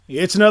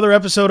It's another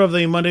episode of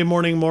the Monday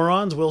Morning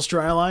Morons. Will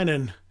Stryline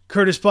and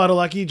Curtis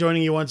Podalecki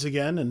joining you once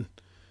again. And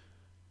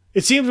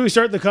it seems we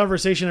start the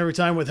conversation every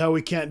time with how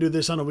we can't do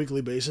this on a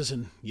weekly basis,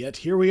 and yet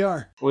here we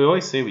are. We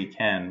always say we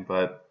can,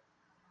 but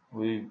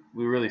we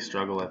really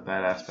struggle at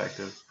that aspect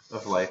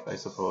of life, I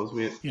suppose.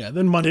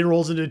 Then Monday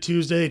rolls into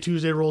Tuesday,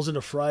 Tuesday rolls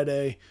into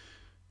Friday,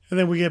 and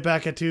then we get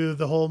back into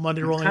the whole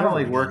Monday rolling. It's kind of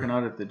like working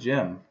out at the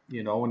gym.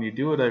 You know, when you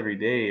do it every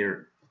day,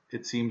 or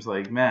it seems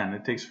like, man,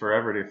 it takes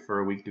forever for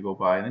a week to go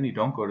by, and then you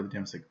don't go to the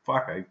gym. It's like,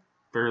 fuck, I've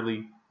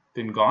barely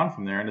been gone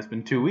from there, and it's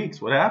been 2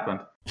 weeks. What happened?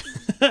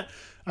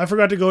 I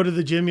forgot to go to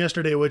the gym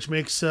yesterday, which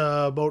makes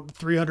about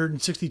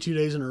 362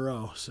 days in a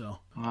row. So,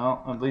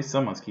 well, at least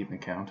someone's keeping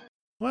count.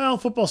 Well,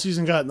 football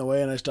season got in the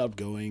way, and I stopped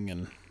going,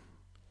 and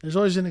there's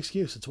always an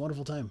excuse. It's a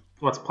wonderful time.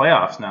 Well, it's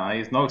playoffs now.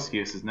 There's no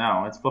excuses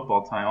now. It's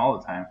football time all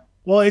the time.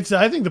 Well, I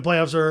think the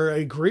playoffs are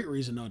a great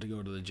reason not to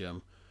go to the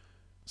gym.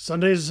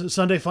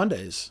 Sunday fun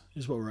days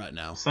is what we're at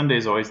now.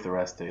 Sunday's always the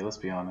rest day, let's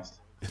be honest.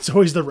 It's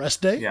always the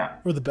rest day? Yeah.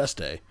 Or the best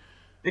day?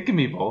 It can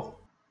be both.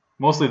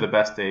 Mostly the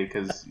best day,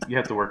 because you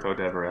have to work out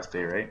to have a rest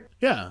day, right?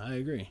 Yeah, I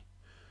agree.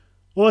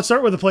 Well, let's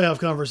start with the playoff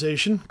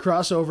conversation.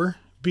 Crossover,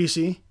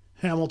 BC,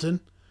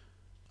 Hamilton.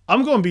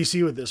 I'm going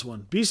BC with this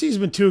one. BC's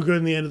been too good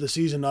in the end of the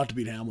season not to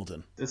beat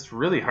Hamilton. It's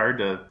really hard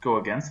to go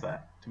against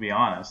that, to be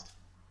honest.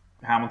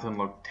 Hamilton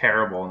looked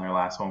terrible in their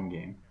last home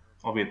game,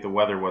 albeit the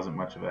weather wasn't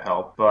much of a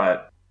help,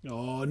 but...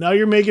 Oh, now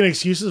you're making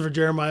excuses for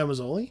Jeremiah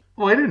Mazzoli?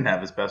 Well, he didn't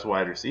have his best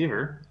wide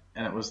receiver,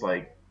 and it was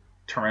like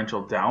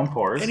torrential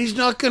downpours. And he's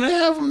not going to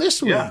have him this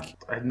week. Yeah,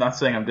 I'm not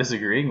saying I'm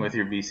disagreeing with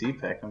your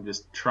BC pick. I'm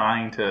just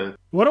trying to...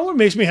 What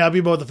makes me happy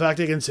about the fact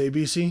I can say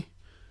BC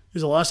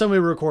is the last time we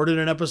recorded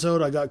an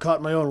episode, I got caught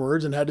in my own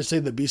words and had to say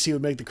that BC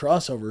would make the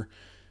crossover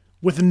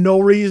with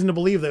no reason to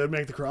believe they would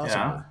make the crossover.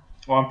 Yeah.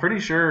 Well, I'm pretty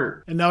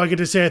sure... And now I get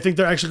to say I think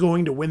they're actually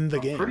going to win the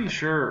game. I'm pretty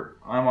sure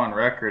I'm on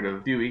record a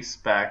few weeks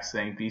back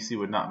saying BC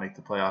would not make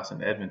the playoffs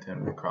and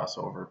Edmonton would cross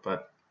over,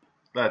 but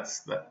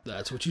that's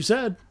what you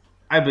said.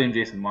 I blame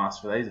Jason Moss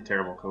for that. He's a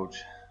terrible coach.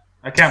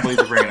 I can't believe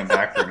they're bringing him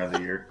back for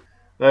another year.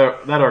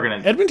 That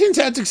organization... Edmonton's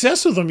had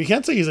success with him. You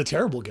can't say he's a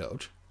terrible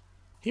coach.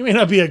 He may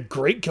not be a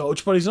great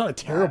coach, but he's not a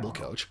terrible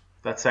coach.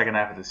 That second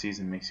half of the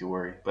season makes you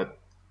worry, but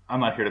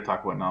I'm not here to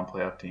talk about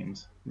non-playoff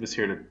teams. I'm just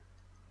here to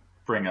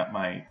bring up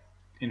my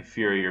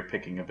inferior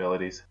picking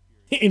abilities.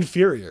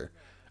 Inferior?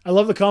 I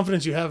love the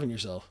confidence you have in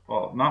yourself.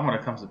 Well, not when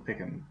it comes to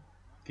picking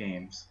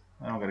games.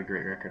 I don't got a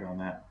great record on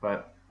that,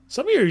 but...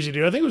 Some years you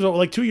do. I think it was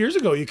like 2 years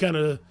ago you kind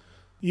of...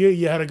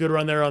 You had a good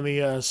run there on the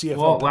CFL.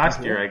 Well,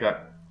 last year I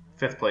got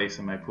 5th place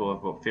in my pool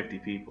of about 50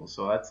 people,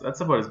 so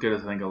that's about as good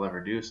as I think I'll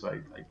ever do, so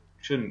I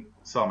shouldn't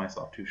sell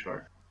myself too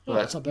short. Oh,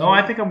 that's not bad. No,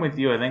 I think I'm with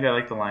you. I think I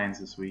like the Lions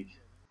this week,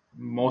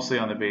 mostly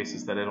on the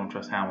basis that I don't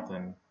trust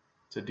Hamilton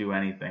to do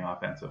anything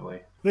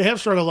offensively. They have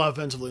struggled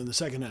offensively in the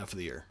second half of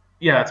the year.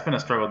 Yeah, it's been a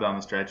struggle down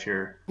the stretch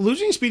here.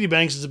 Losing Speedy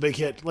Banks is a big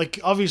hit. Like,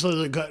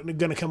 obviously they're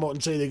going to come out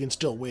and say they can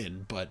still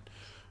win, but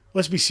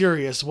let's be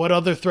serious. What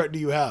other threat do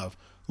you have?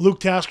 Luke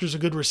Tasker's a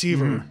good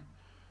receiver,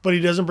 but he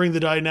doesn't bring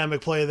the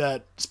dynamic play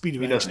that Speedy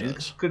Banks does.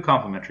 He's a good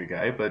complimentary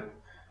guy, but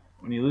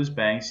when you lose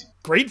Banks...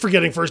 Great for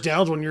getting first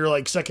downs when you're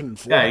like 2nd and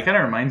 4. Yeah, he kind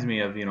of reminds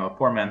me of, a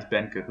poor man's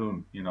Ben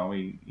Cahoon.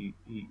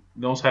 He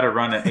knows how to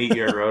run an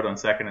 8-yard route on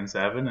 2nd and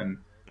 7, and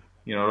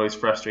it always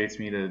frustrates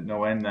me to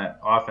no end that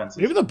offenses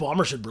maybe the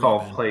Bomber should bring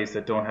call plays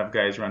that don't have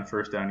guys run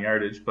first down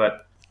yardage,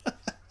 but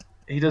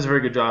he does a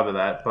very good job of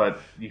that, but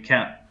you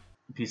can't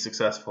be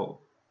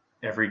successful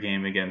every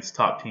game against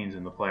top teams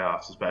in the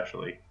playoffs,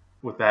 especially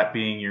with that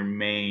being your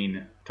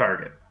main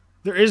target.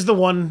 There is the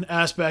one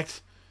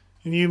aspect,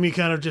 and you and me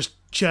kind of just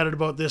chatted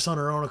about this on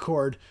our own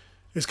accord,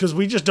 is because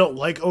we just don't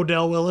like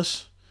Odell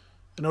Willis.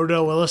 And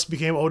Odell Willis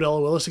became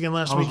Odell Willis again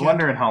last weekend. I was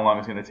wondering how long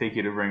it's going to take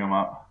you to bring him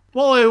up.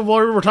 Well,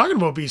 we're talking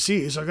about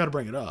BC, so I got to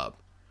bring it up.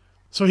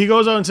 So he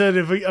goes out and said,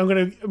 I'm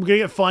gonna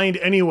get fined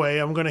anyway,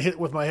 I'm gonna hit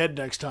with my head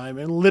next time,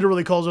 and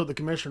literally calls out the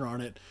commissioner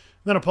on it,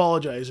 then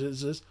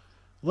apologizes.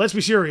 Let's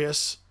be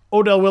serious.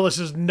 Odell Willis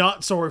is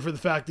not sorry for the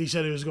fact that he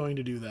said he was going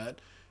to do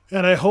that,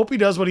 and I hope he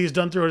does what he's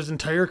done throughout his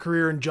entire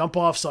career and jump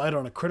offside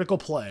on a critical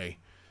play,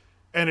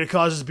 and it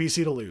causes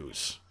BC to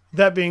lose.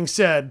 That being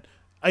said,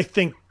 I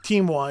think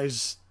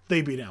team-wise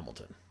they beat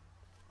Hamilton.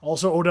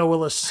 Also, Odell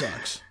Willis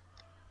sucks.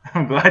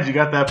 I'm glad you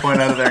got that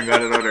point out of there and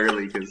got it out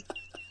early, because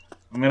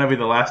I'm going to be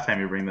the last time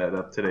you bring that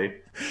up today.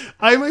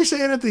 I may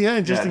say it at the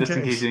end, just in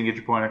case you didn't get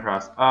your point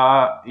across.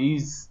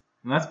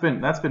 That's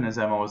been his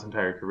MO his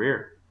entire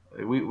career.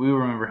 We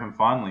remember him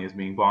fondly as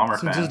being Bomber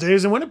since fans. his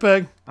days in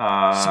Winnipeg.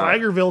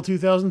 Swaggerville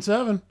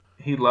 2007.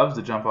 He loves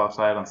to jump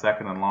offside on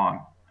 2nd and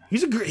long.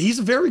 He's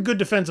a very good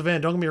defensive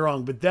end, don't get me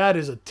wrong, but that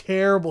is a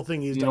terrible thing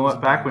he's done. You know what?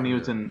 Back when he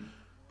was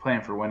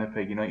playing for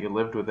Winnipeg, you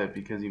lived with it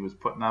because he was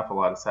putting up a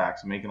lot of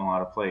sacks and making a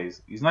lot of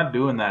plays. He's not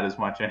doing that as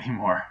much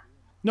anymore.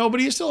 No,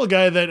 but he's still a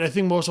guy that I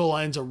think most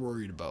O-lines are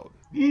worried about.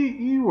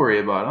 You worry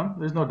about him.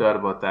 There's no doubt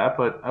about that.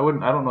 But I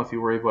don't know if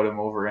you worry about him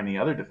over any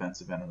other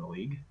defensive end in the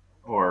league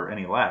or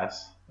any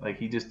less. Like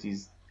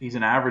he's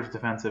an average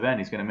defensive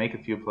end. He's going to make a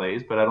few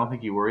plays, but I don't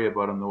think you worry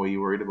about him the way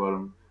you worried about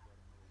him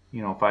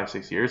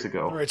 5-6 years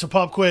ago. All right, so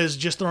pop quiz,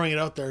 just throwing it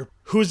out there.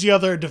 Who's the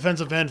other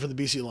defensive end for the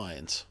BC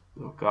Lions?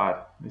 Oh,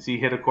 God. Is he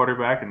hit a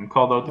quarterback and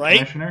called out the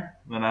commissioner?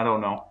 Then I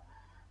don't know.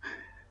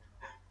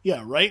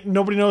 Yeah, right?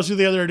 Nobody knows who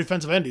the other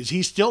defensive end is.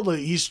 He's still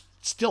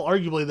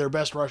arguably their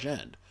best rush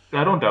end.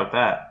 I don't doubt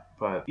that.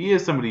 But he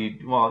is somebody,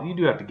 well, you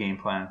do have to game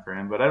plan for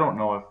him, but I don't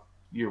know if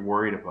you're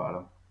worried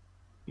about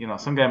him.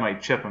 Some guy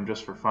might chip him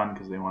just for fun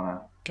because they want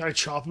to. Can I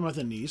chop him at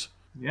the knees?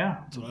 Yeah.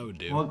 That's what I would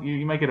do. Well,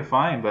 you might get a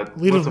fine, but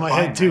lead with my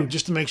fine, head, too, right?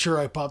 just to make sure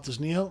I popped his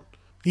knee out.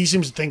 He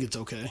seems to think it's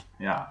okay.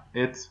 Yeah,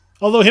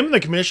 Although him and the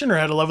commissioner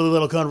had a lovely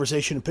little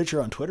conversation and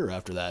picture on Twitter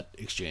after that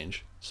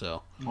exchange.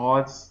 So. Well,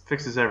 it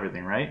fixes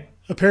everything, right?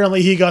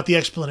 Apparently he got the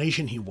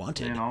explanation he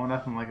wanted.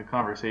 Nothing like a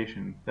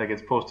conversation that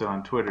gets posted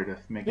on Twitter to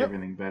make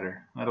everything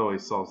better. That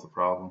always solves the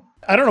problem.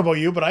 I don't know about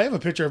you, but I have a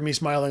picture of me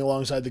smiling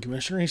alongside the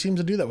commissioner. He seems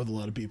to do that with a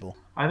lot of people.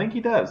 I think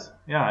he does.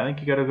 Yeah, I think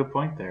you got a good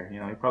point there.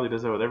 He probably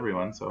does that with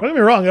everyone. So don't get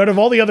me wrong. Out of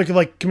all the other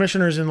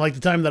commissioners in the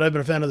time that I've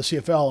been a fan of the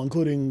CFL,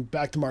 including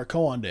back to Mark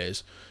Cohen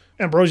days,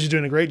 Ambrosie's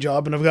doing a great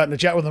job, and I've gotten to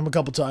chat with him a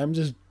couple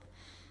times.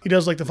 He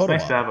does like the photo.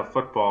 It's nice to have a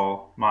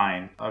football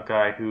mind, a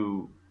guy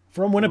who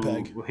from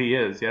Winnipeg. He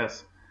is,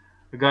 yes.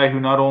 A guy who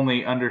not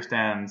only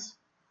understands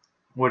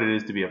what it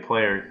is to be a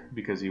player,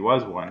 because he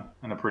was one,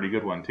 and a pretty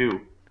good one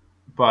too,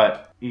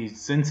 but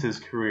since his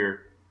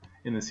career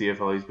in the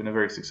CFL, he's been a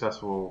very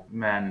successful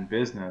man in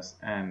business,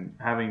 and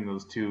having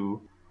those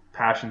two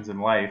passions in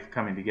life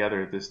coming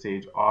together at this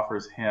stage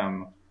offers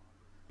him,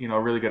 a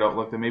really good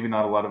outlook that maybe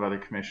not a lot of other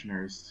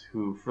commissioners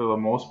who, for the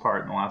most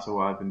part in the last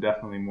while, have been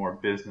definitely more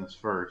business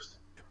first.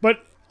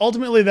 But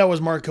ultimately, that was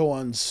Mark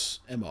Cohen's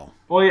MO.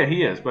 Well, yeah,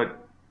 he is,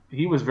 but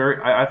he was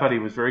I thought he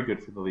was very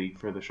good for the league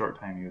for the short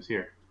time he was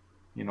here.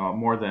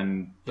 More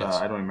than, yes.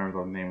 I don't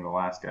remember the name of the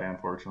last guy,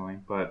 unfortunately,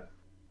 but...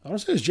 I want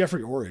to say it was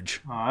Jeffrey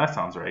Orridge. That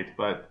sounds right,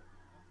 but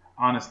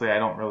honestly, I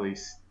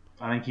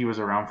think he was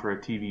around for a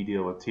TV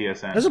deal with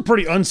TSN. That's a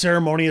pretty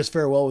unceremonious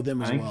farewell with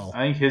him as well. I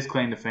think his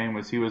claim to fame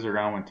was he was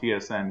around when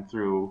TSN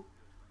threw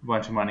a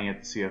bunch of money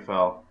at the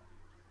CFL,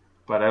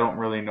 but I don't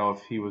really know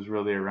if he was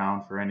really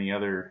around for any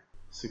other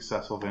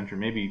successful venture,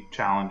 maybe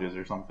challenges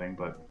or something,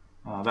 but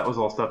that was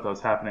all stuff that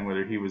was happening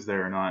whether he was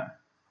there or not.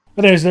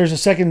 But anyways, there's a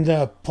second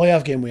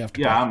playoff game we have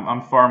to play. Yeah,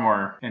 I'm far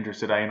more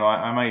interested.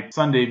 I might,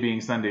 Sunday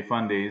being Sunday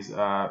fun days,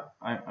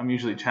 I'm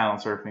usually channel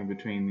surfing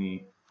between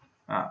the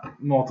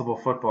multiple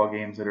football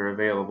games that are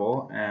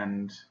available,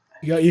 and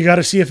you got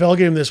a CFL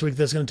game this week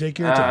that's going to take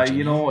your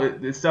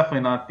attention. It's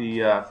definitely not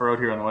the for out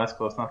here on the West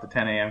Coast, not the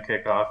 10 a.m.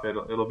 kickoff.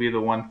 It'll be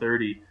the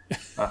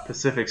 1:30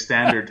 Pacific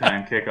Standard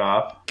Time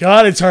kickoff.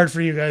 God, it's hard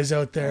for you guys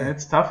out there. And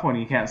it's tough when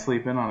you can't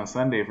sleep in on a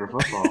Sunday for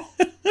football.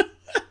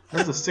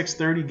 There's a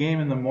 6:30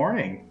 game in the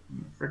morning,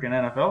 freaking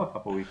NFL a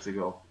couple weeks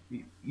ago.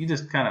 You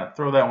just kind of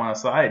throw that one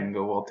aside and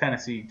go, well,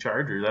 Tennessee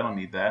Chargers, I don't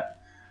need that.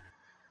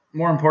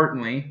 More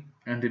importantly,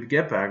 and to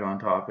get back on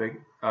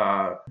topic,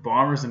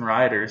 Bombers and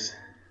Riders,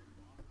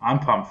 I'm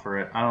pumped for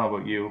it. I don't know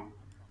about you.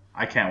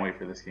 I can't wait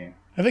for this game.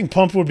 I think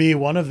pumped would be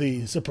one of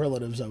the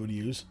superlatives I would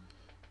use.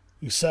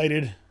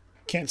 Excited,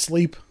 can't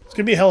sleep. It's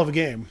going to be a hell of a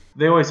game.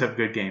 They always have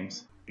good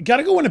games. Got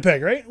to go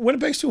Winnipeg, right?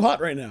 Winnipeg's too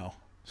hot right now.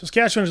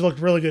 Saskatchewan's looked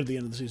really good at the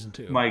end of the season,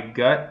 too. My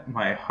gut,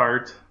 my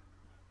heart,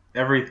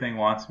 everything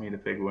wants me to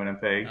pick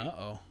Winnipeg.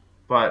 Uh-oh.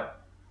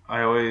 But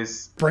I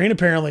always... Brain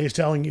apparently is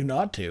telling you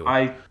not to.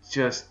 I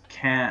just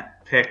can't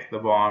pick the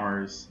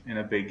Bombers in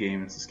a big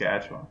game in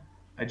Saskatchewan.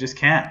 I just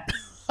can't.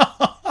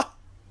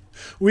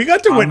 We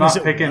got to witness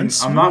it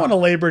once. We won a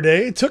Labor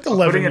Day. It took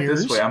 11 years. Putting it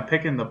this way, I'm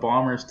picking the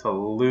Bombers to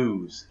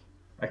lose.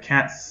 I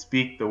can't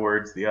speak the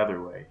words the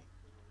other way.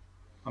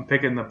 I'm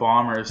picking the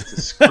Bombers to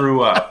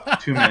screw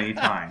up too many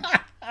times.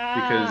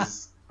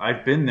 Because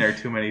I've been there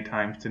too many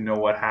times to know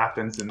what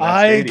happens in that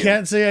stadium. I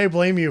can't say I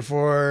blame you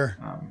for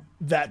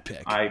that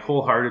pick. I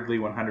wholeheartely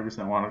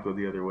 100% want to go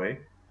the other way.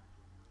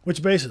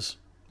 Which basis?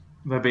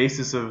 The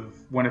basis of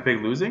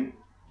Winnipeg losing?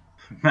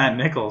 Matt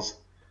Nichols.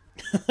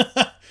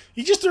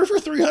 He just threw for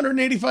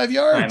 385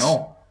 yards. I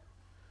know.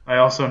 I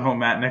also know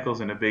Matt Nichols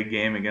in a big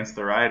game against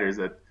the Riders.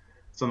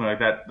 Something like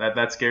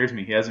that scares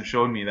me. He hasn't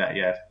shown me that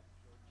yet.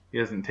 He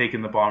hasn't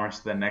taken the Bombers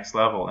to the next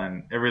level,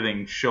 and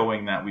everything's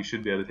showing that we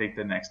should be able to take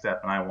the next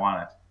step, and I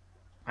want it.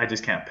 I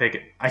just can't pick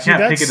it. I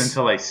can't pick it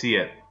until I see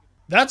it.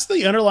 That's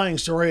the underlying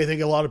story I think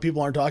a lot of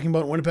people aren't talking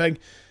about in Winnipeg.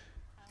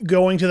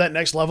 Going to that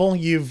next level,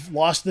 you've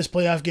lost this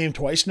playoff game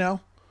twice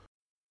now.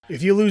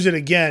 If you lose it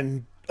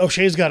again,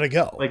 O'Shea's got to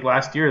go. Like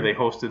last year, they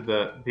hosted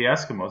the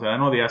Eskimos, and I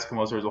know the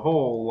Eskimos, there was a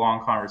whole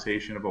long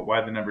conversation about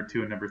why the number 2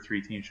 and number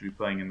 3 teams should be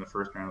playing in the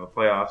first round of the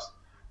playoffs.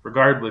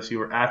 Regardless, you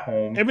were at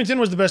home. Edmonton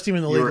was the best team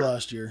in the league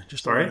last year.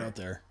 Just throwing it out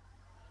there.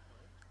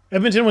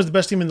 Edmonton was the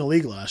best team in the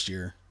league last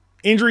year.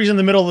 Injuries in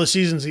the middle of the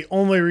season is the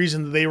only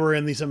reason that they were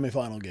in the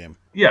semifinal game.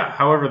 Yeah,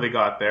 however they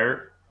got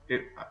there,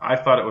 I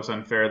thought it was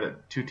unfair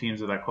that two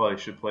teams of that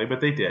quality should play, but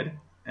they did.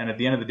 And at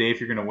the end of the day, if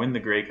you're going to win the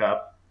Grey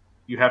Cup,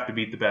 you have to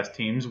beat the best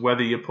teams,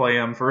 whether you play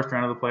them first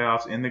round of the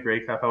playoffs, in the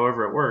Grey Cup,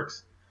 however it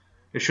works.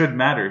 It shouldn't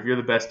matter. If you're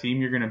the best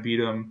team, you're going to beat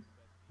them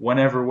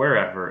whenever,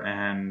 wherever.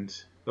 And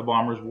The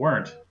Bombers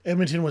weren't.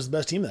 Edmonton was the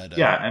best team that day.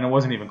 Yeah, and it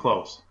wasn't even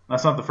close.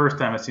 That's not the first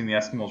time I've seen the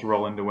Eskimos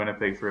roll into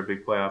Winnipeg for a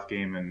big playoff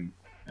game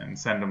and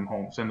send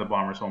the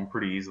Bombers home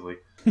pretty easily.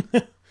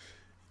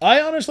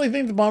 I honestly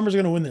think the Bombers are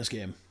going to win this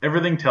game.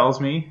 Everything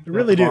tells me that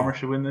really the do. Bombers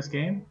should win this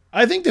game.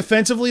 I think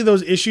defensively,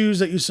 those issues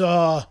that you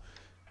saw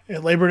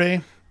at Labor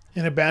Day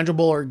and at Banjo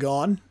Bowl are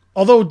gone.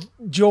 Although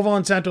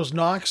Jovan Santos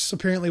Knox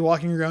apparently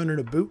walking around in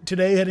a boot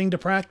today heading to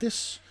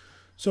practice.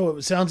 So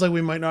it sounds like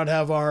we might not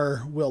have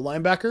our Will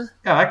linebacker.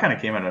 Yeah, that kind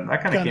of came out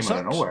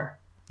of nowhere.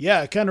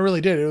 Yeah, it kind of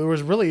really did. There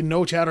was really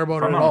no chatter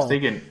about it at all.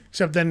 Mistaken,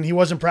 except then he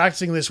wasn't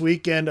practicing this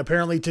week, and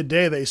apparently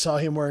today they saw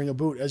him wearing a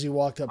boot as he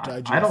walked up to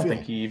IGF I don't Field.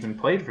 think he even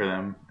played for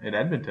them in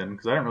Edmonton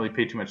because I didn't really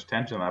pay too much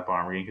attention to that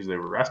Bomber game because they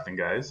were resting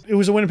guys. It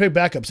was the Winnipeg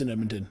backups in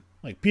Edmonton.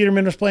 Like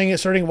Peterman was playing it,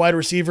 starting at wide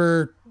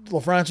receiver.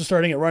 LaFrance was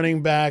starting at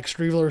running back.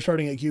 Strievler was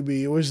starting at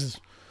QB. It was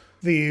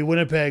the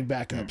Winnipeg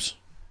backups.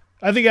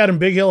 I think Adam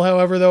Bighill,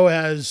 however, though,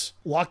 has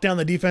locked down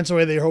the defense the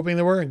way they were hoping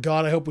they were. And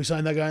God, I hope we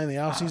sign that guy in the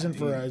offseason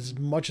for as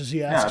much as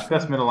he asks. Yeah,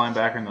 best middle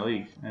linebacker in the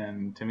league,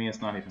 and to me, it's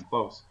not even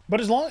close.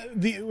 But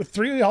with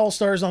 3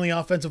 All-Stars on the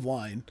offensive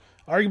line,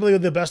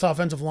 arguably the best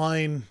offensive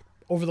line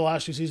over the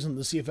last 2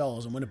 seasons the CFL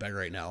is in Winnipeg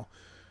right now.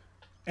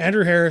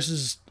 Andrew Harris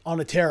is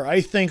on a tear.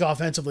 I think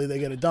offensively they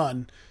get it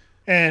done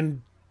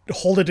and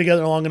hold it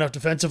together long enough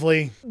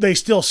defensively. They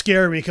still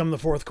scare me come the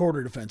fourth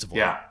quarter defensively.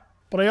 Yeah.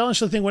 But I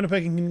honestly think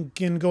Winnipeg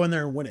can go in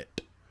there and win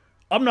it.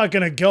 I'm not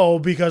going to go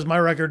because my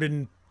record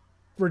in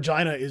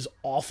Regina is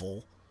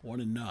awful.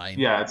 1-9.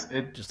 Yeah,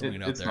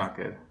 it's not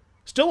good.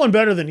 Still one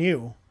better than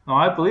you. No,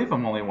 I believe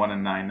I'm only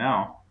 1-9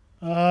 now.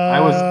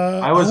 I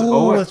was.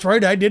 Oh, that's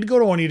right. I did go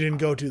to one you didn't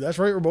go to. That's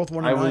right. We're both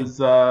 1-9.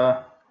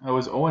 I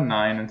was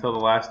 0-9 until the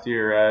last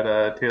year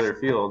at Taylor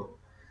Field.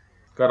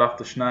 Got off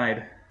the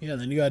Schneid. Yeah,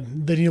 then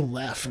you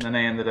left. And then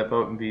I ended up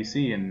out in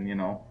BC, and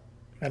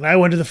And I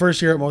went to the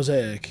first year at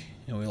Mosaic,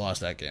 and we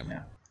lost that game.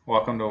 Yeah.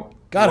 Welcome to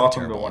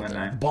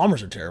 1-9.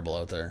 Bombers are terrible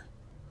out there.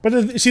 But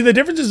the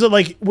difference is that,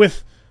 like,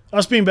 with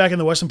us being back in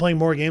the West and playing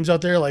more games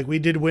out there, like we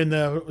did win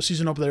the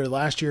season up there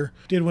last year,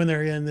 did win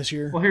there again this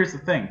year. Well, here's the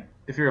thing.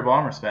 If you're a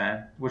Bombers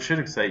fan, what should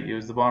excite you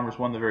is the Bombers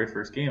won the very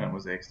first game at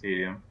Mosaic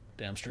Stadium.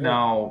 Damn straight.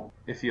 Now,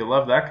 if you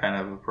love that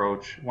kind of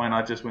approach, why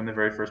not just win the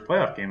very first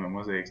playoff game at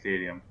Mosaic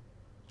Stadium?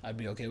 I'd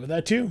be okay with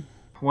that too.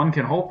 One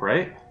can hope,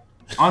 right?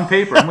 On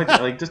paper, I'm with you.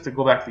 Like, just to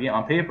go back to the game,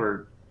 on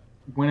paper,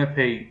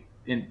 Winnipeg,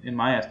 in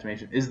my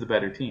estimation, is the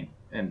better team,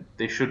 and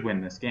they should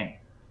win this game.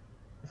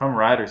 If I'm a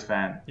Riders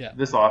fan,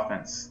 This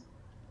offense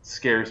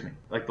scares me.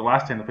 Like the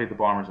last time they played the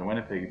Bombers in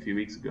Winnipeg a few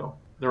weeks ago,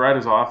 the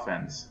Riders'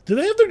 offense. Do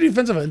they have their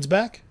defensive ends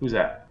back? Who's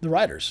that? The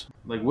Riders.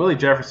 Like Willie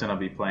Jefferson will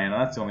be playing,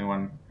 and that's the only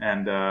one.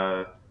 And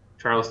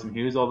Charleston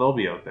Hughes, they'll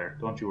be out there.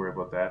 Don't you worry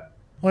about that.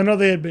 Well, I know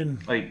they had been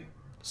like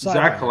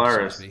Zach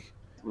Collaros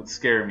would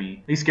scare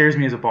me. He scares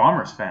me as a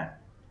Bombers fan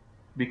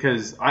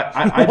because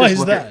I just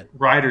look at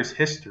Riders'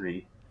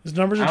 history. His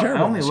numbers are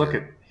terrible. I only look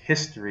at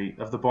history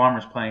of the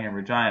Bombers playing in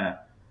Regina,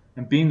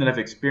 and being that I've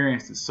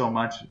experienced it so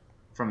much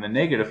from the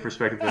negative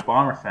perspective of a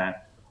Bomber fan,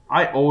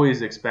 I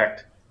always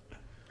expect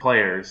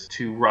players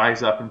to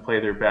rise up and play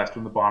their best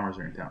when the Bombers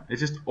are in town. It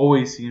just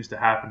always seems to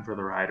happen for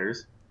the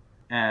Riders,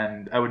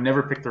 and I would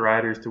never pick the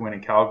Riders to win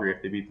in Calgary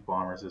if they beat the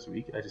Bombers this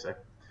week. It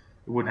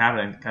wouldn't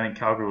happen. I think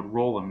Calgary would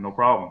roll them, no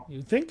problem.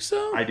 You think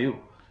so? I do.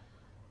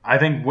 I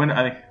think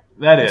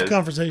that is a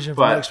conversation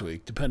for next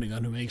week, depending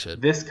on who makes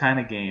it. This kind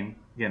of game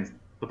against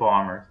the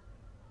Bombers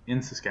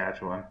in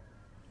Saskatchewan,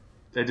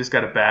 I just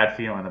got a bad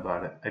feeling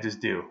about it. I just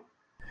do.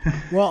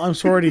 Well, I'm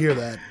sorry to hear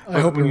that. I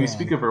hope when you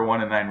speak of our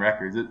 1-9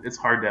 records, it's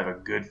hard to have a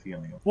good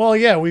feeling. Well,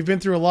 yeah, we've been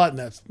through a lot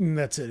in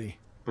that city.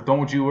 But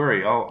don't you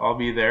worry, I'll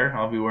be there.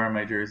 I'll be wearing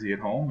my jersey at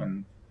home,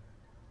 and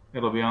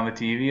it'll be on the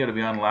TV. It'll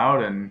be on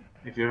loud. And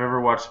if you've ever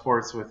watched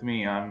sports with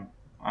me, I'm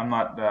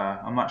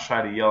not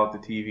shy to yell at the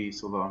TV.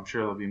 So I'm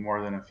sure there'll be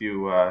more than a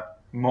few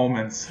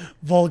moments.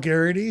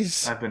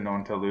 Vulgarities. I've been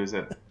known to lose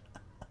it.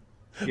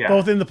 Yeah.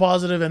 Both in the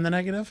positive and the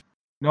negative?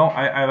 No,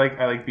 I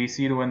like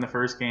BC to win the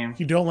first game.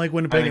 You don't like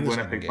Winnipeg? I think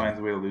Winnipeg finds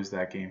a way to lose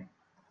that game.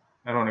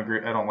 I don't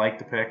agree. I don't like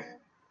the pick.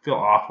 I feel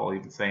awful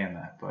even saying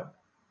that, but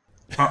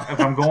if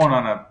I'm going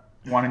on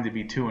wanting to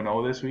be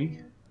 2-0 this week,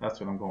 that's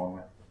what I'm going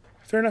with.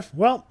 Fair enough.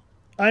 Well,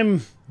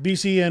 I'm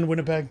BC and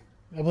Winnipeg.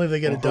 I believe they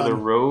get it done. For the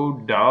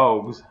Road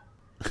Dogs.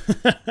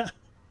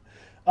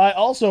 I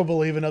also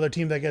believe another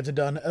team that gets it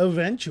done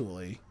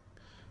eventually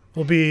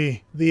will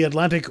be the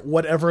Atlantic,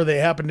 whatever they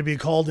happen to be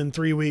called in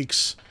 3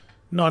 weeks,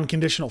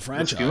 non-conditional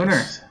franchise. The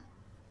Schooners.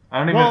 I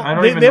don't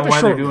even know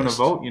why they're doing a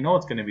vote. You know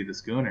it's going to be the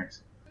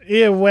Schooners.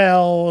 Yeah,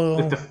 well...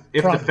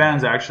 If the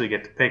fans actually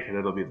get to pick it,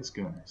 it'll be the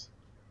Schooners.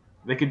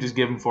 They could just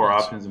give them 4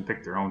 options and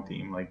pick their own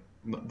team. Like,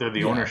 they're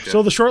the ownership.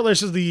 So the short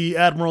list is the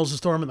Admirals, the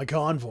Storm, and the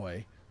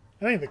Convoy.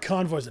 I think the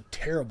Convoy is a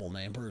terrible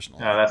name,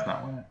 personally. No, that's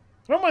not one.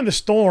 I don't mind the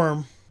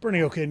Storm.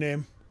 Pretty okay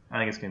name. I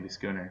think it's going to be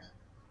Schooners.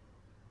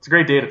 It's a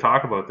great day to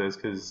talk about this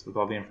because with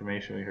all the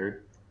information we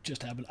heard.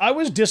 Just happened. I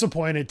was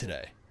disappointed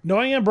today.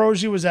 Knowing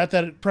Ambrosie was at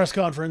that press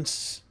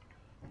conference,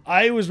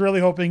 I was really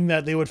hoping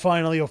that they would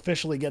finally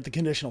officially get the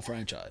conditional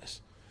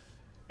franchise.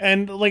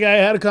 And like I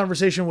had a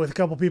conversation with a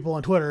couple people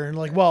on Twitter and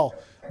like, well,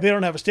 they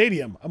don't have a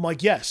stadium. I'm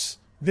like, yes,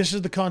 this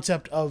is the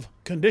concept of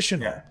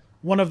conditional. Yeah.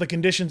 One of the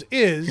conditions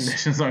is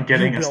Conditions on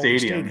getting you a build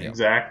stadium.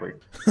 Exactly.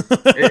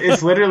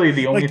 It's literally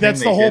the only like thing that's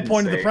they the whole didn't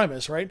point of say. the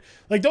premise, right?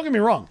 Like, don't get me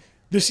wrong,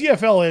 the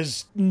CFL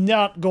is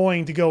not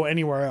going to go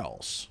anywhere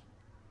else.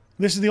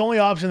 This is the only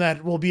option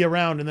that will be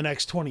around in the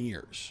next 20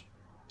 years.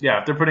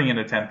 Yeah, if they're putting in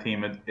a 10th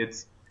team,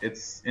 it's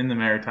in the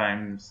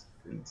Maritimes.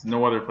 It's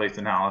no other place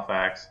in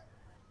Halifax.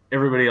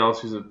 Everybody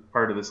else who's a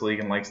part of this league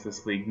and likes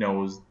this league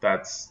knows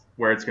that's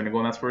where it's going to go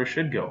and that's where it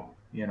should go.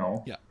 You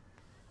know. Yeah.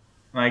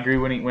 And I agree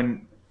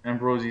when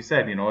Ambrosi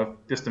said, you know, if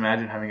just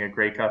imagine having a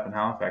Grey Cup in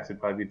Halifax, it'd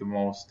probably be the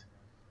most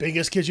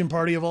biggest kitchen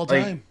party of all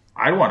like, time.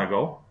 I'd want to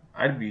go.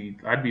 I'd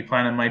be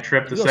planning my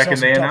trip the Go second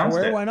sell they some announced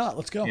Tupperware, it. Why not?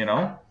 Let's go. You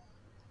know,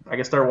 I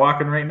can start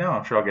walking right now.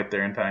 I'm sure I'll get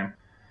there in time.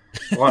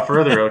 A lot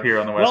further out here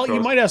on the West Coast. Well,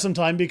 you might have some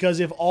time because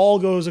if all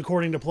goes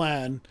according to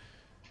plan,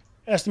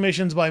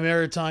 estimations by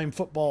Maritime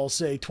Football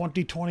say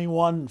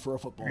 2021 for a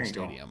football There you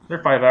go. stadium.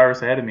 They're 5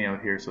 hours ahead of me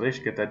out here, so they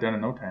should get that done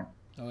in no time.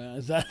 Oh, yeah.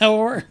 Is that how it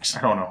works?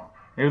 I don't know.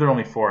 Maybe they're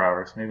only 4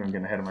 hours. Maybe I'm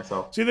getting ahead of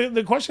myself. See,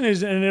 the question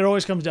is, and it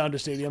always comes down to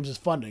stadiums, is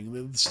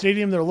funding. The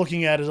stadium they're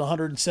looking at is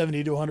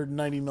 $170 to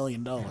 $190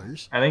 million.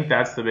 I think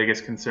that's the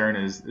biggest concern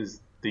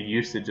is the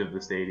usage of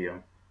the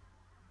stadium.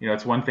 You know,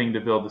 it's one thing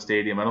to build the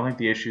stadium. I don't think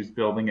the issue is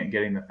building it and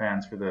getting the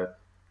fans for the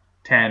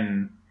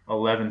 10,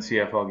 11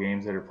 CFL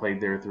games that are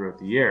played there throughout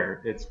the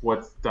year. It's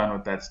what's done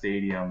with that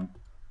stadium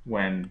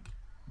when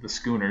the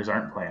Schooners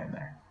aren't playing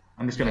there.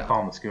 I'm just going to call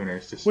them the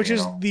Schooners. Just Which so you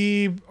is know.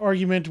 the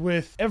argument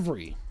with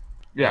every.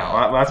 Yeah,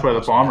 well, that's why the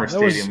Bomber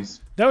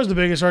Stadium's... That was the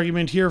biggest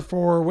argument here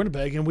for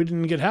Winnipeg, and we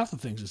didn't get half the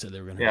things they said they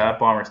were going to Yeah, that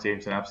Bomber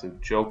Stadium's an absolute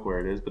joke where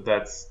it is, but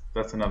that's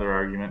another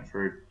argument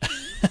for...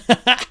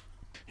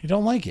 You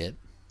don't like it?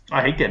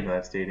 I hate getting to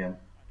that stadium.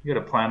 You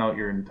got to plan out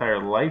your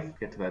entire life to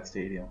get to that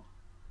stadium.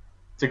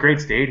 It's a great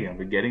stadium,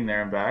 but getting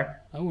there and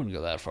back... I wouldn't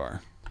go that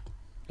far.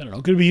 I don't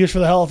know. Could it be used for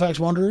the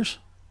Halifax Wanderers?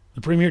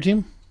 The premier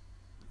team?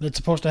 That's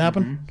supposed to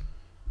happen?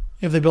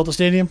 If they built a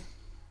stadium?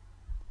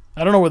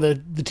 I don't know where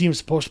the team's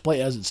supposed to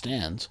play as it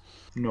stands.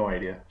 No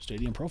idea.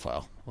 Stadium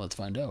profile. Let's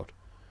find out.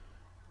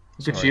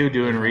 Look at you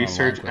doing Online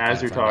research quickly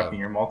as you're to find talking.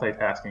 You're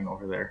multitasking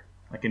over there.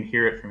 I can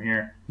hear it from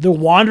here. The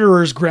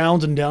Wanderers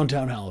grounds in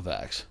downtown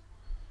Halifax.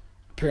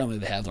 Apparently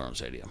they have their own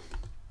stadium.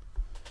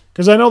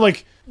 Because I know,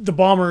 like, the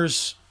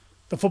Bombers,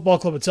 the football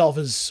club itself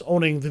is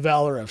owning the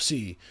Valor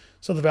FC.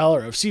 So the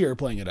Valor FC are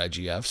playing at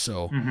IGF.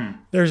 So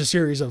there's a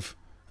series of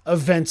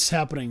events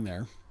happening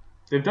there.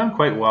 They've done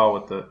quite well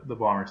with the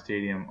Bomber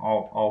Stadium,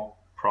 all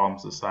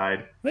problems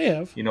aside. They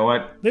have. You know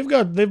what? They've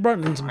brought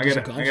in some I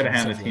decent gotta concerts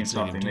hand the for that team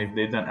stadium, something. too.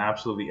 They've done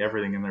absolutely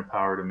everything in their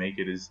power to make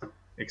it as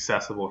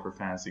accessible for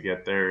fans to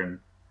get there. And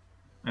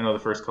I know the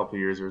first couple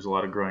of years there was a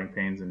lot of growing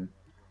pains, and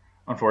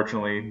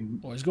unfortunately,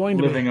 Always going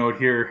to living out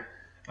here,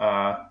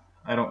 I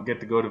don't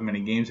get to go to many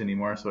games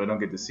anymore, so I don't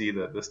get to see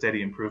the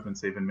steady improvements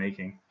they've been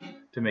making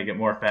to make it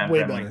more fan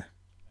Way friendly. better.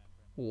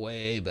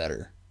 Way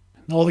better.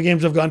 All the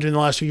games I've gone to in the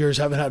last few years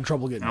haven't had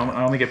trouble getting there.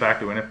 I only get back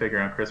to Winnipeg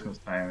around Christmas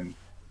time, and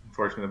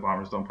unfortunately, the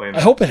Bombers don't play I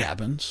that. hope it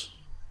happens.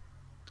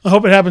 I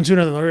hope it happens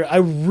sooner than later. I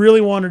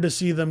really wanted to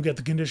see them get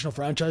the conditional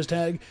franchise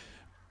tag.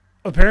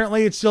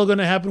 Apparently, it's still going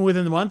to happen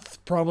within the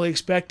month. Probably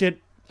expect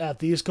it at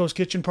the East Coast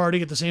Kitchen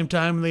Party at the same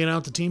time they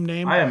announce the team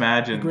name. I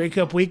imagine. Grey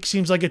Cup week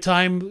seems like a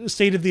time.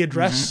 State of the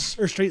address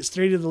or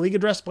state of the league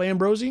address by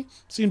Ambrosi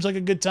seems like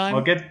a good time.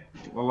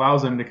 Well,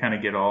 allows them to kind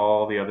of get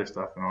all the other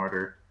stuff in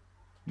order.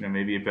 You know,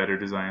 maybe better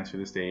designs for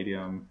the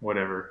stadium,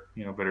 whatever.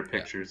 You know, better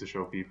pictures to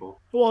show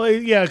people. Well,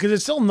 yeah, because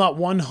it's still not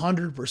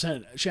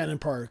 100% Shannon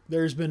Park.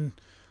 There's been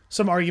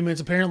some arguments.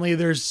 Apparently,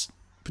 there's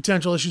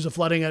potential issues of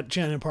flooding at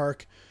Shannon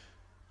Park.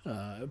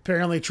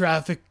 Apparently,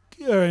 traffic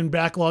and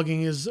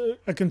backlogging is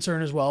a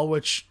concern as well,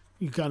 which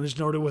you kind of just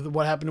noted with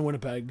what happened in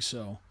Winnipeg.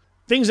 So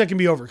things that can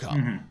be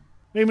overcome.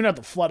 Maybe not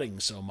the flooding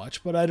so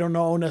much, but I don't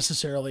know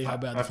necessarily how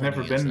bad the I've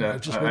never flooding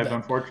is. been to. I've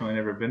unfortunately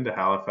never been to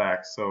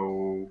Halifax,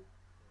 so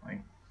I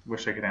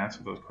wish I could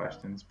answer those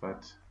questions.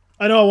 But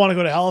I know I want to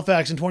go to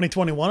Halifax in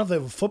 2021 if they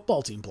have a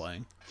football team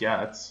playing.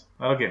 yeah,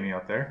 that'll get me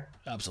out there.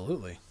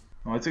 Absolutely.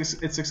 Well,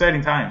 it's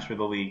exciting times for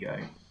the league.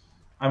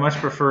 I much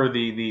prefer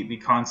the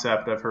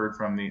concept I've heard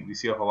from the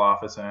CFL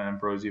office and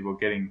Ambrosi about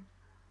getting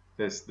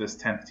this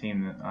 10th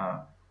team,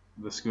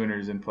 the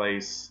Schooners, in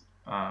place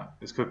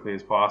as quickly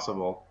as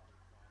possible,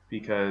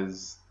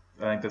 because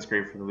I think that's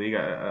great for the league.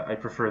 I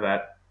prefer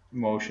that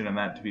motion and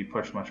that to be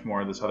pushed much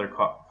more. This other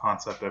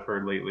concept I've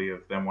heard lately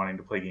of them wanting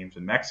to play games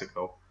in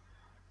Mexico,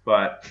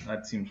 but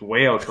that seems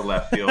way out to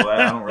left field.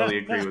 I don't really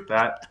agree with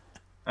that.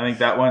 I think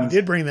that one's.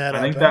 Did bring that up.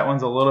 I think that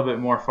one's a little bit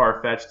more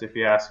far fetched, if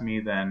you ask me.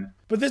 Than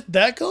But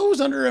that goes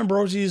under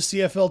Ambrosi's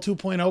CFL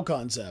 2.0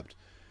 concept.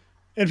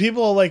 And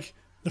people are like,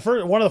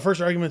 one of the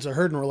first arguments I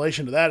heard in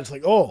relation to that is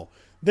like, oh,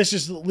 this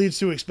just leads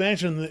to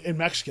expansion in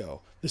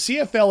Mexico. The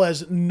CFL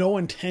has no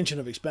intention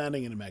of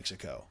expanding into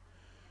Mexico.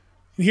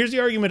 And here's the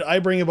argument I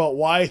bring about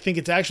why I think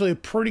it's actually a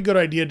pretty good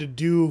idea to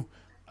do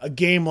a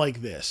game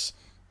like this.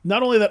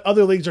 Not only that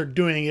other leagues are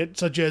doing it,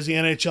 such as the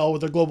NHL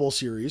with their Global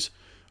Series,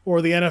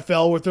 or the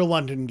NFL with their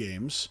London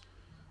games.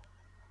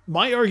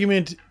 My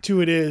argument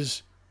to it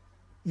is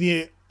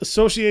the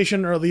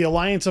association or the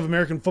Alliance of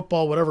American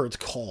Football, whatever it's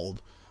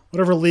called,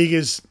 whatever league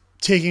is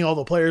taking all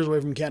the players away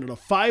from Canada,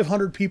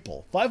 500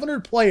 people,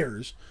 500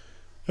 players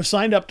have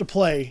signed up to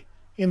play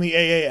in the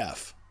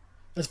AAF.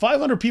 That's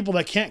 500 people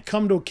that can't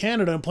come to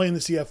Canada and play in the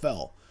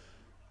CFL.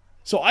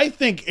 So I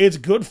think it's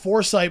good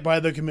foresight by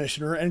the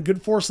commissioner and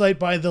good foresight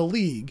by the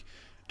league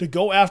to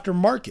go after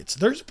markets.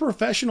 There's a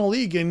professional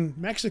league in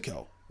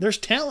Mexico. There's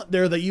talent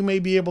there that you may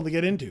be able to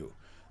get into.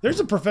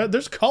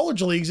 There's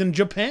college leagues in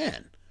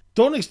Japan.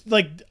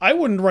 I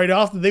wouldn't write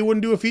off that they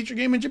wouldn't do a feature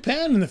game in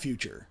Japan in the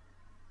future.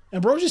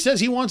 And Broja says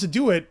he wants to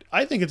do it.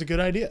 I think it's a good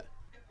idea.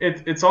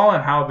 It's all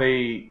in how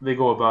they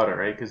go about it,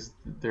 right? Because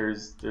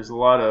there's a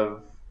lot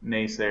of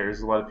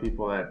naysayers, a lot of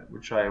people that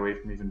would shy away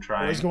from even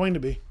trying. There's going to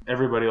be.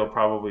 Everybody will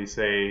probably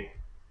say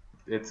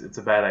it's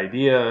a bad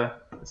idea.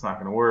 It's not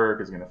going to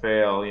work. It's going to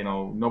fail.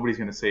 Nobody's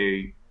going to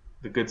say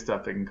the good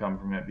stuff that can come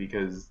from it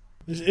because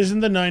this isn't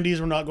the 90s.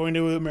 We're not going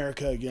to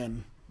America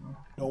again.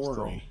 Don't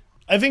worry.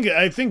 I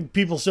think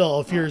people still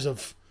have fears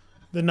of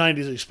the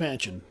 90s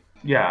expansion.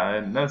 Yeah,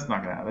 and that's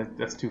not going to happen.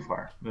 That's too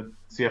far. The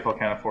CFL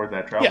can't afford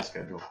that travel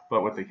schedule.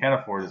 But what they can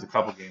afford is a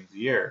couple games a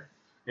year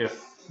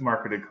if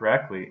marketed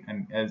correctly.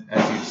 And as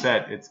you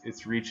said,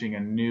 it's reaching a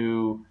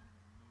new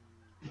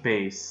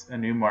base, a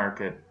new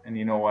market. And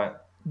you know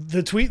what?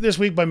 The tweet this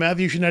week by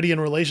Matthew Shinetti in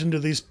relation to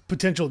these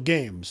potential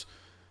games,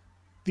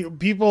 the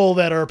people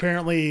that are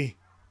apparently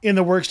in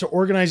the works to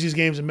organize these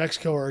games in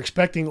Mexico are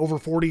expecting over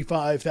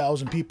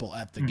 45,000 people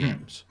at the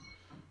games.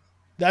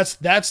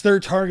 That's their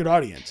target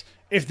audience.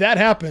 If that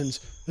happens,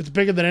 it's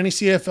bigger than any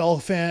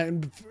CFL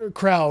fan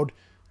crowd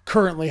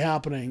currently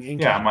happening in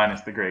Canada.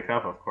 Minus the Grey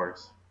Cup, of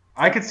course.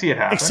 I could see it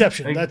happen.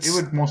 Exception. It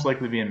would most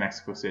likely be in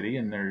Mexico City,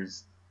 and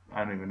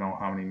I don't even know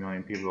how many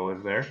million people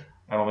live there.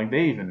 I don't think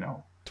they even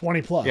know.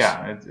 20 plus.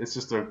 Yeah, it's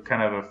just a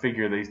kind of a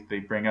figure they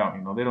bring out.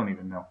 They don't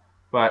even know.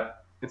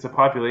 But it's a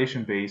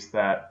population base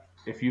that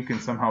if you can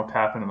somehow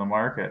tap into the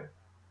market,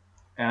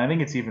 and I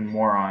think it's even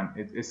more on,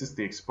 it's just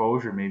the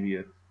exposure, maybe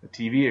a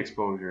TV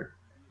exposure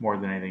more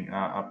than anything,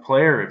 a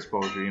player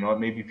exposure. It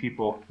may be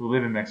people who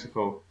live in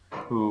Mexico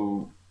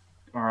who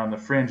are on the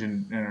fringe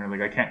and are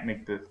like, I can't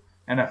make the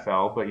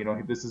NFL,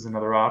 but this is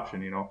another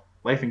option.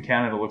 Life in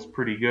Canada looks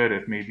pretty good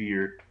if maybe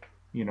you're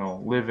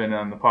living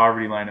on the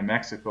poverty line in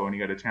Mexico and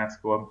you got a chance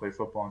to go up and play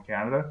football in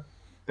Canada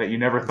that you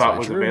never thought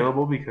was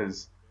available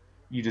because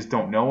you just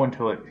don't know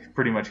until it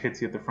pretty much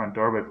hits you at the front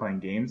door by playing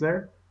games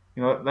there.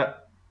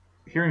 That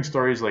hearing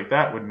stories like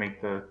that would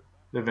make the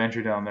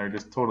venture down there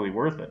just totally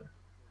worth it.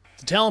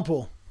 It's a talent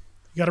pool.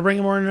 You got to bring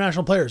in more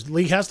international players. The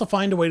league has to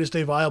find a way to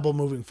stay viable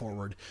moving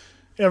forward.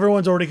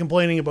 Everyone's already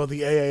complaining about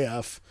the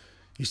AAF.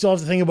 You still have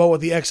to think about what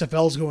the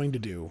XFL is going to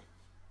do.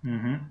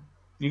 Mm-hmm.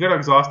 You got to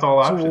exhaust all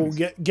options.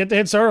 So get the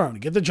head start on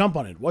it. Get the jump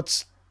on it.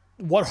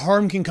 What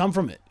harm can come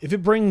from it if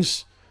it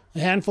brings a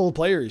handful of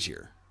players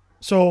here?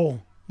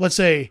 So let's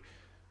say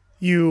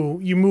you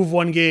move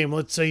one game.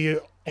 Let's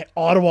say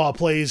Ottawa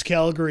plays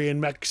Calgary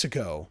in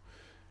Mexico,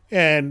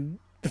 and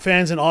the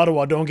fans in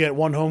Ottawa don't get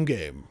one home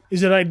game.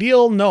 Is it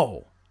ideal?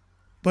 No.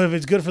 But if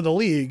it's good for the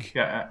league...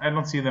 Yeah, I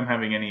don't see them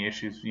having any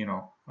issues,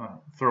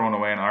 throwing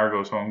away an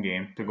Argos home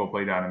game to go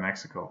play down in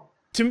Mexico.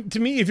 To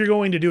me, if you're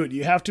going to do it,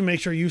 you have to make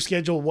sure you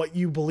schedule what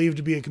you believe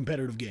to be a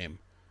competitive game.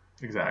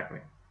 Exactly.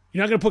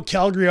 You're not going to put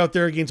Calgary out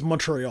there against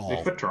Montreal.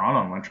 They put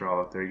Toronto and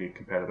Montreal out there to get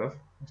competitive.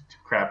 Two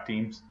crap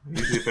teams.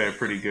 Usually play a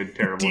pretty good,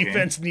 terrible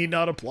Defense need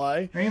not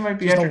apply. I mean, it might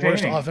be just entertaining.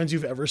 The worst offense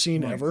you've ever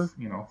seen, ever.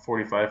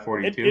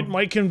 45-42. It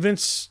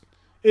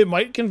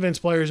might convince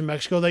players in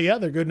Mexico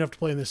that, they're good enough to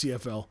play in the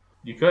CFL.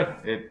 You could.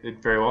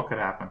 It very well could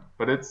happen.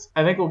 But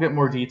I think we'll get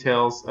more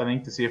details. I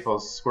think the CFL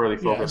is squarely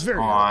focused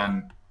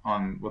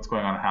on what's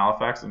going on in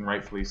Halifax, and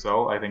rightfully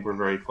so. I think we're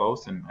very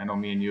close, and I know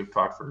me and you have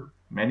talked for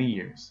many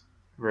years.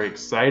 Very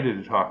excited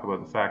to talk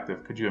about the fact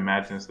of, could you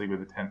imagine this league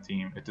with a 10th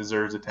team? It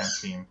deserves a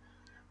 10th team.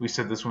 We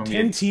said this when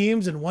 10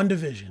 teams in one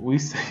division. We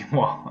say,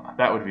 well,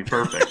 that would be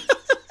perfect.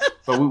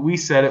 But we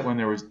said it when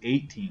there was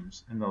 8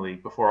 teams in the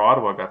league before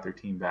Ottawa got their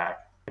team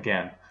back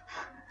again.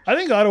 I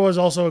think Ottawa is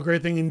also a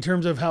great thing in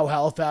terms of how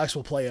Halifax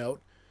will play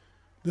out.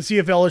 The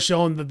CFL has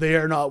shown that they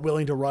are not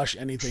willing to rush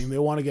anything. They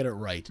want to get it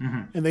right.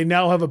 Mm-hmm. And they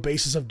now have a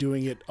basis of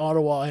doing it.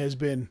 Ottawa has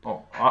been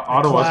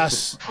a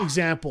class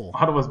example.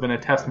 Ottawa's been a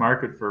test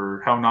market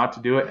for how not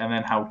to do it and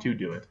then how to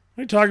do it.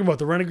 What are you talking about?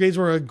 The Renegades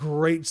were a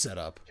great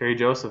setup. Kerry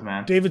Joseph,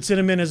 man. David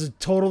Cinnamon is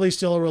totally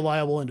still a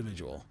reliable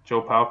individual.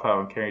 Joe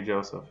Paupow and Kerry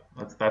Joseph.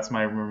 That's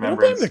my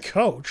remembrance. Don't blame the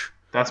coach.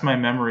 That's my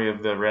memory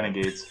of the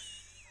Renegades.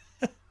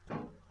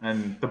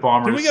 And the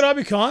Bombers. Did we get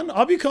Abi Khan?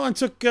 Abi Khan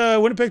took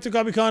Winnipeg took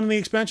Abi Khan in the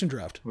expansion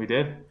draft. We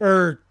did,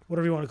 or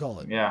whatever you want to call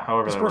it. Yeah,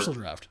 however that dispersal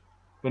draft.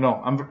 But no,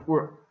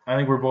 I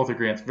think we're both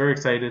agreeing. Very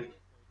excited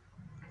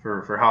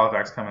for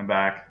Halifax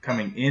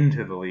coming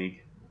into the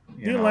league.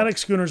 The Atlantic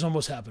Schooners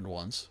almost happened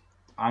once.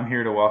 I'm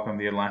here to welcome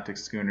the Atlantic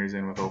Schooners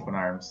in with open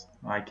arms.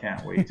 I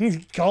can't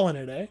wait. Calling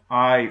it, eh?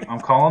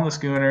 I'm calling the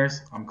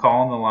Schooners. I'm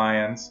calling the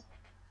Lions.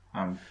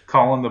 I'm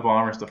calling the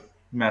Bombers to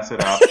mess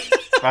it up.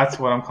 That's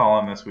what I'm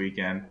calling this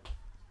weekend.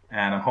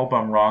 And I hope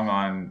I'm wrong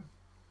on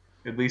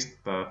at least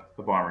the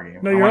Bomber game.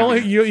 No,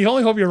 you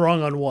only hope you're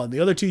wrong on one. The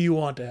other two you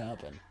want to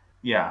happen.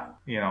 Yeah,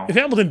 If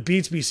Hamilton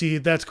beats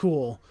BC, that's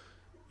cool.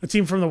 A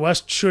team from the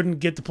West shouldn't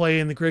get to play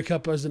in the Grey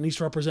Cup as an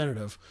East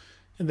representative.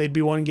 And they'd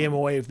be one game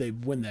away if they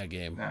win that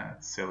game. Nah,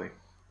 it's silly.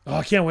 Oh,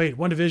 I can't wait.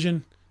 One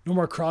division, no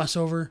more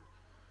crossover.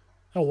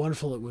 How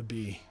wonderful it would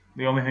be.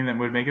 The only thing that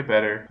would make it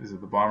better is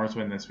if the Bombers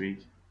win this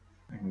week.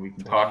 And we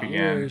can talk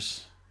again.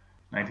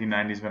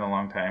 1990's been a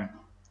long time.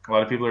 A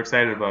lot of people are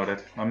excited about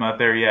it. I'm not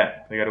there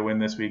yet. They got to win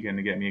this weekend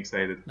to get me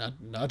excited.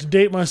 Not to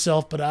date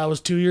myself, but I was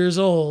 2 years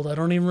old. I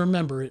don't even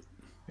remember it.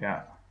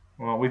 Yeah.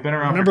 Well, we've been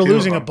around. I remember for two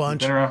losing of a them.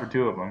 bunch. We've been around for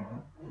two of them.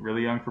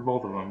 Really young for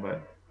both of them,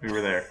 but we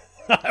were there.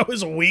 I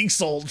was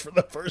weeks old for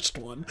the first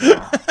one.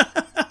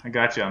 I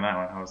got you on that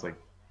one. I was like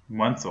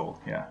months old.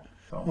 Yeah.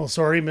 So. Well,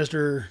 sorry,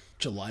 Mr.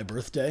 July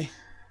birthday.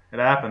 It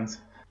happens.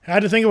 I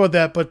had to think about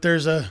that, but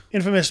there's a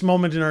infamous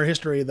moment in our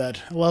history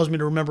that allows me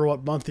to remember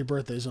what month your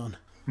birthday's on.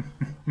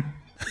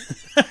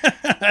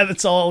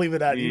 That's all I'll leave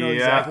it at. You know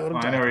exactly what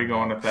I'm talking about. I know where you're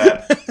going with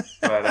that.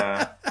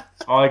 But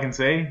all I can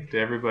say to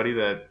everybody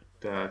that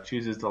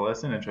chooses to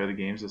listen, enjoy the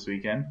games this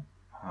weekend.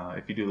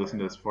 If you do listen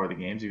to us before the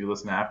games, if you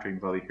listen after, you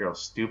can probably hear how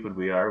stupid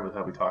we are with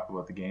how we talk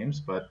about the games.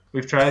 But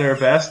we've tried our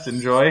best.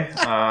 Enjoy.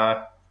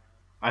 I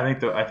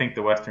think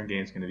the Western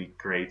game is going to be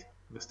great.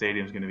 The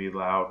stadium's going to be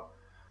loud.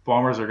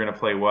 Bombers are going to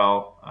play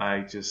well.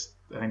 I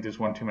think there's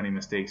one too many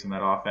mistakes in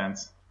that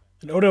offense.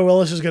 And Odo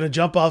Willis is going to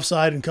jump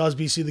offside and cause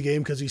BC the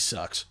game because he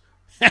sucks.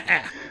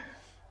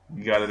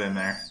 You got it in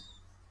there.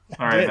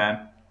 All right,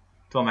 man.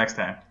 Till next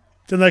time.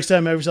 Till next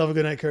time, have yourself a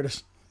good night,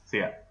 Curtis. See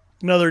ya.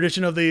 Another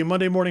edition of the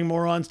Monday Morning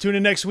Morons. Tune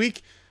in next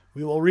week.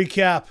 We will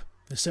recap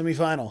the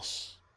semifinals.